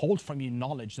withhold from you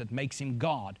knowledge that makes Him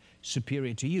God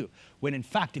superior to you. When in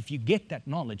fact, if you get that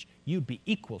knowledge, you'd be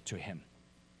equal to Him.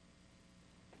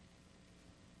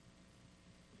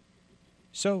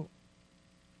 So,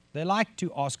 they like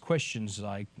to ask questions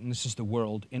like, and this is the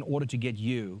world, in order to get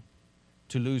you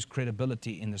to lose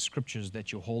credibility in the Scriptures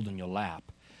that you hold in your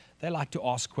lap. They like to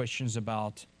ask questions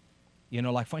about, you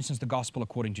know, like for instance, the Gospel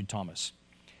according to Thomas.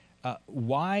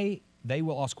 Why, they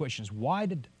will ask questions, why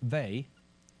did they,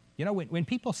 you know, when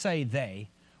people say they,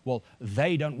 well,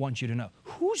 they don't want you to know.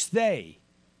 Who's they?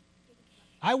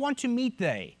 I want to meet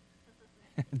they.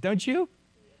 Don't you?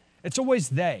 It's always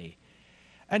they.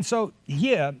 And so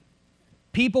here,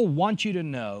 people want you to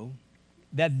know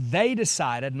that they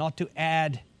decided not to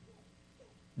add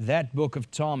that book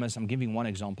of Thomas, I'm giving one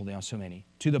example, there are so many,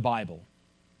 to the Bible.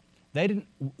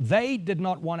 They did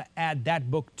not want to add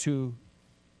that book to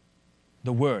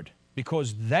the Word,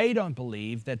 because they don't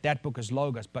believe that that book is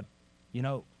Logos. But, you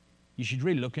know, you should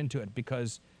really look into it,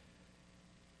 because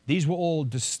these were all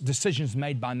decisions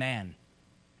made by man.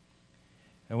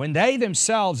 And when they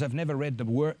themselves have never read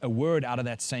a word out of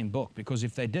that same book, because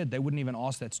if they did, they wouldn't even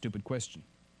ask that stupid question.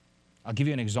 I'll give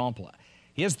you an example.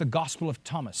 Here's the Gospel of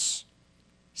Thomas,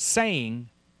 saying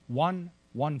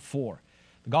 1:14.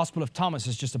 The Gospel of Thomas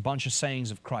is just a bunch of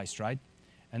sayings of Christ, right?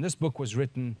 And this book was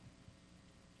written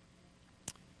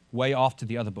way after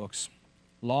the other books,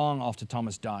 long after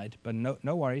Thomas died, but no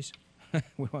worries.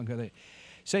 We won't go there.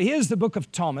 So here's the book of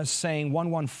Thomas saying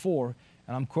 1:14,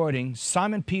 and I'm quoting,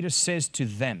 Simon Peter says to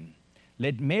them,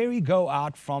 "Let Mary go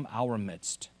out from our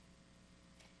midst.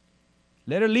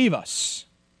 Let her leave us.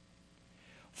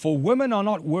 For women are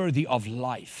not worthy of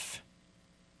life."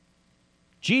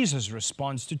 Jesus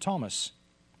responds to Thomas,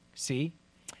 "See,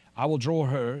 I will draw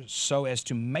her so as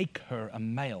to make her a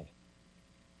male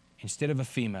instead of a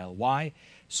female." Why?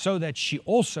 So that she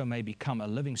also may become a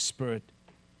living spirit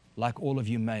like all of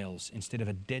you males, instead of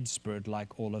a dead spirit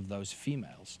like all of those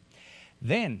females.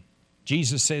 Then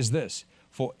Jesus says this,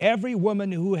 "For every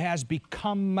woman who has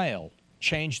become male,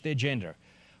 changed their gender,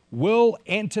 will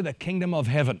enter the kingdom of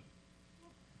heaven."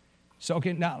 So,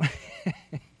 okay, now,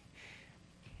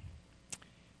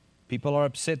 people are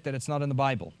upset that it's not in the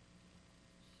Bible.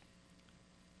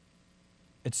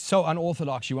 It's so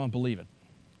unorthodox you won't believe it.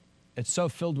 It's so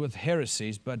filled with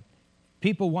heresies, but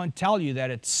people won't tell you that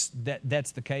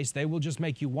that's the case. They will just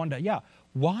make you wonder, yeah,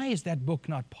 why is that book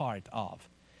not part of?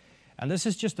 And this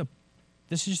is just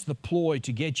the ploy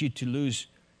to get you to lose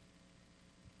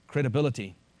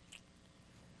credibility.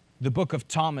 The book of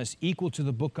Thomas, equal to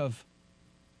the book of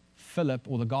Philip,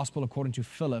 or the Gospel according to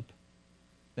Philip,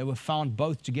 they were found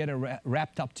both together,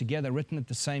 wrapped up together, written at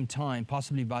the same time,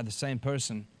 possibly by the same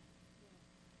person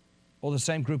or the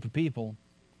same group of people.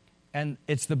 And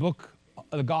it's the book,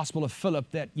 the Gospel of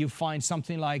Philip, that you find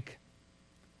something like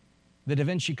the Da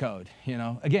Vinci Code, you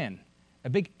know. Again, a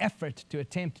big effort to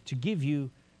attempt to give you,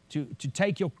 to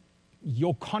take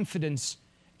your confidence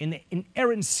in the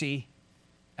inerrancy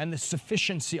and the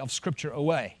sufficiency of Scripture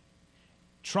away.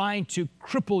 Trying to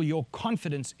cripple your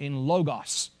confidence in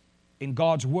Logos, in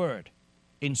God's Word,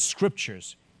 in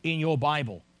Scriptures, in your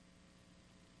Bible.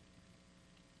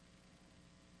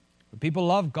 But people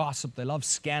love gossip, they love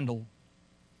scandal,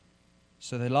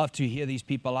 so they love to hear these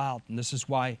people out. And this is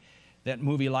why that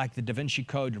movie like The Da Vinci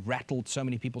Code rattled so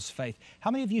many people's faith.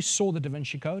 How many of you saw The Da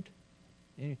Vinci Code?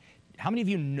 How many of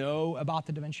you know about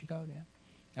The Da Vinci Code?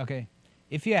 Yeah. Okay.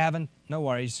 If you haven't, no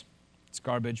worries. It's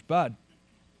garbage. But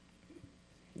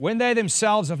when they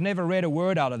themselves have never read a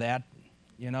word out of that,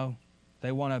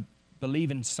 they want to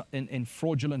believe in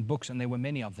fraudulent books, and there were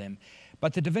many of them.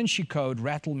 But the Da Vinci Code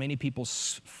rattled many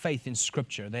people's faith in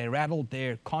Scripture. They rattled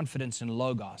their confidence in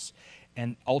Logos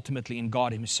and ultimately in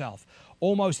God Himself.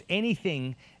 Almost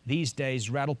anything these days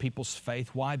rattle people's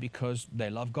faith. Why? Because they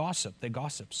love gossip. They're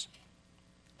gossips.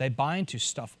 They buy into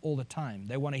stuff all the time.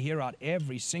 They want to hear out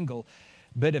every single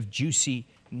bit of juicy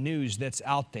news that's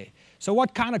out there. So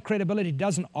what kind of credibility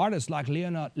does an artist like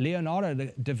Leonardo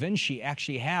da Vinci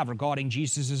actually have regarding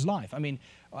Jesus' life? I mean,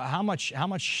 how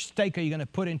much stake are you going to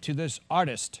put into this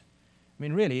artist? I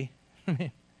mean, really,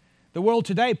 the world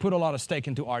today put a lot of stake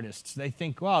into artists. They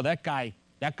think, well, that guy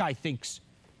thinks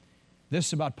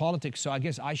this about politics, so I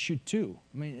guess I should too.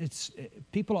 I mean,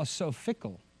 people are so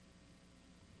fickle.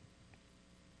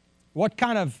 What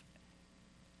kind of,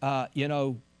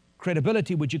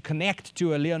 credibility would you connect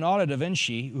to a Leonardo da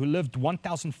Vinci who lived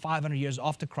 1,500 years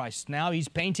after Christ? Now his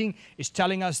painting is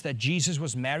telling us that Jesus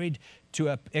was married to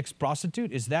an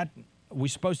ex-prostitute. Are we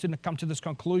supposed to come to this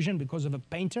conclusion because of a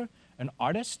painter, an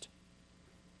artist?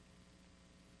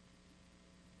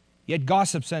 Yet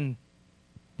gossips and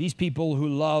these people who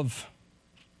love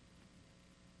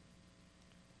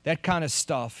that kind of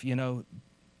stuff,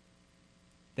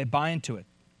 they buy into it.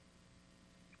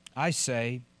 I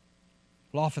say,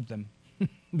 laugh at them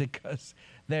because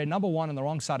they're, number one, on the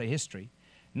wrong side of history.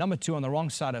 Number two, on the wrong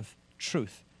side of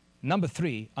truth. Number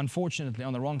three, unfortunately,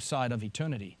 on the wrong side of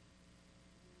eternity.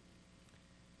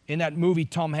 In that movie,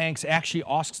 Tom Hanks actually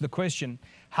asks the question,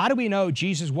 how do we know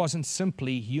Jesus wasn't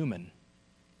simply human?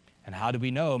 And how do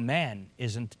we know man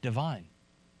isn't divine?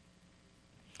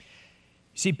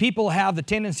 See, people have the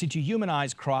tendency to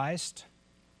humanize Christ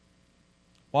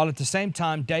while at the same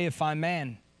time deify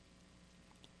man.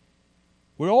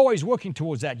 We're always working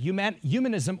towards that.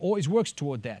 Humanism always works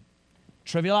toward that.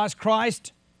 Trivialize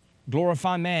Christ,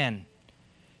 glorify man.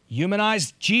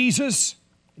 Humanize Jesus,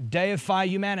 deify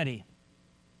humanity.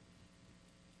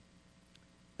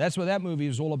 That's what that movie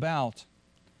is all about.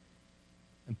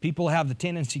 And people have the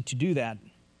tendency to do that.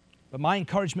 But my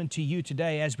encouragement to you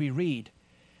today as we read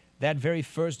that very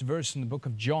first verse in the book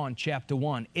of John, chapter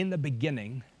 1, in the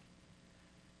beginning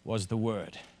was the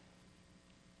Word.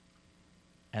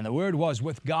 And the Word was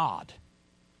with God.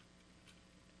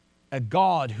 A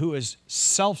God who is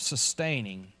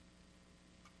self-sustaining,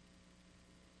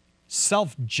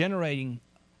 self-generating.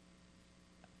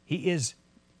 He is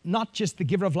not just the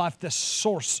giver of life, the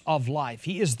source of life.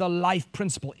 He is the life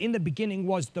principle. In the beginning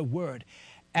was the Word,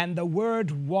 and the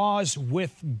Word was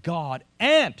with God,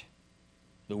 and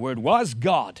the Word was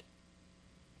God.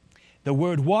 The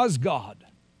Word was God.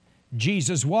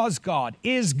 Jesus was God,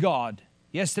 is God,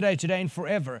 yesterday, today, and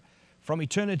forever, from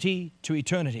eternity to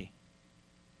eternity.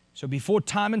 So before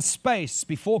time and space,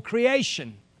 before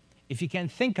creation, if you can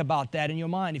think about that in your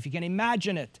mind, if you can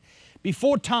imagine it,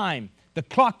 before time, the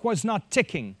clock was not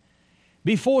ticking.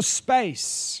 Before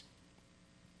space,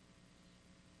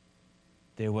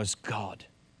 there was God.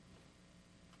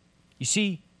 You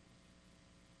see,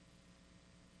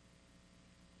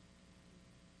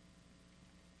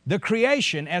 the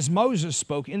creation, as Moses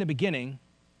spoke in the beginning,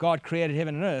 God created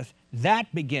heaven and earth.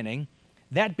 That beginning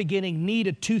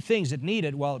needed two things. It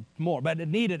needed, well, more, but it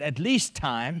needed at least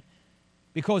time,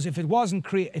 because if it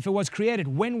was created,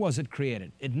 when was it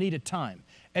created? It needed time.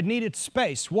 It needed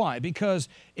space. Why? Because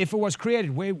if it was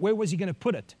created, where was He going to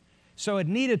put it? So it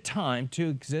needed time to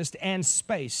exist and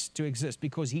space to exist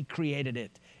because He created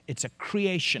it. It's a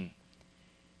creation.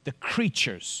 The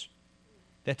creatures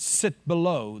that sit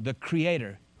below the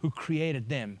Creator who created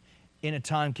them in a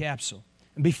time capsule.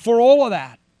 And before all of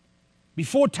that,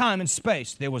 before time and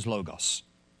space, there was Logos.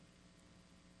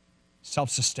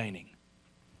 Self-sustaining.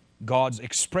 God's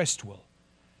expressed will.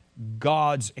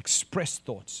 God's expressed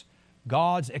thoughts.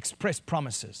 God's expressed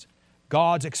promises.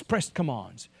 God's expressed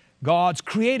commands. God's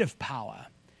creative power.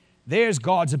 There's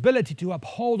God's ability to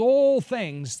uphold all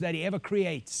things that He ever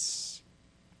creates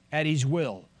at His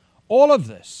will. All of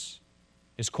this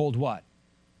is called what?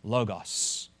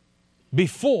 Logos.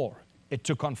 Before it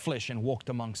took on flesh and walked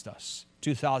amongst us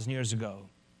 2,000 years ago.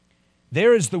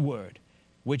 There is the Word,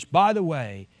 which, by the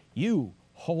way, you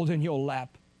hold in your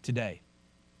lap today.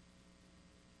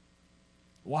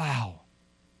 Wow.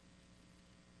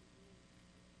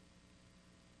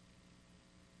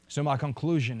 So my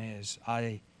conclusion is,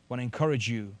 I want to encourage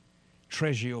you,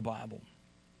 treasure your Bible.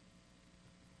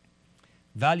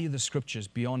 Value the Scriptures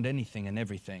beyond anything and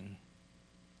everything.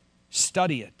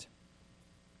 Study it.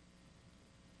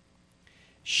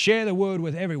 Share the Word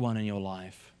with everyone in your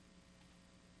life.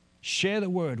 Share the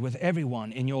Word with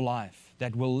everyone in your life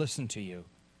that will listen to you.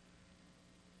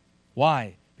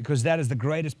 Why? Because that is the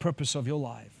greatest purpose of your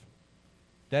life.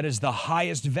 That is the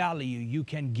highest value you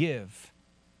can give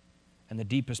and the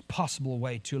deepest possible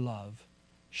way to love.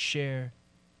 Share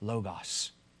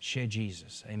Logos. Share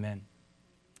Jesus. Amen.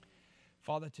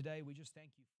 Father, today we just thank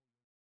you.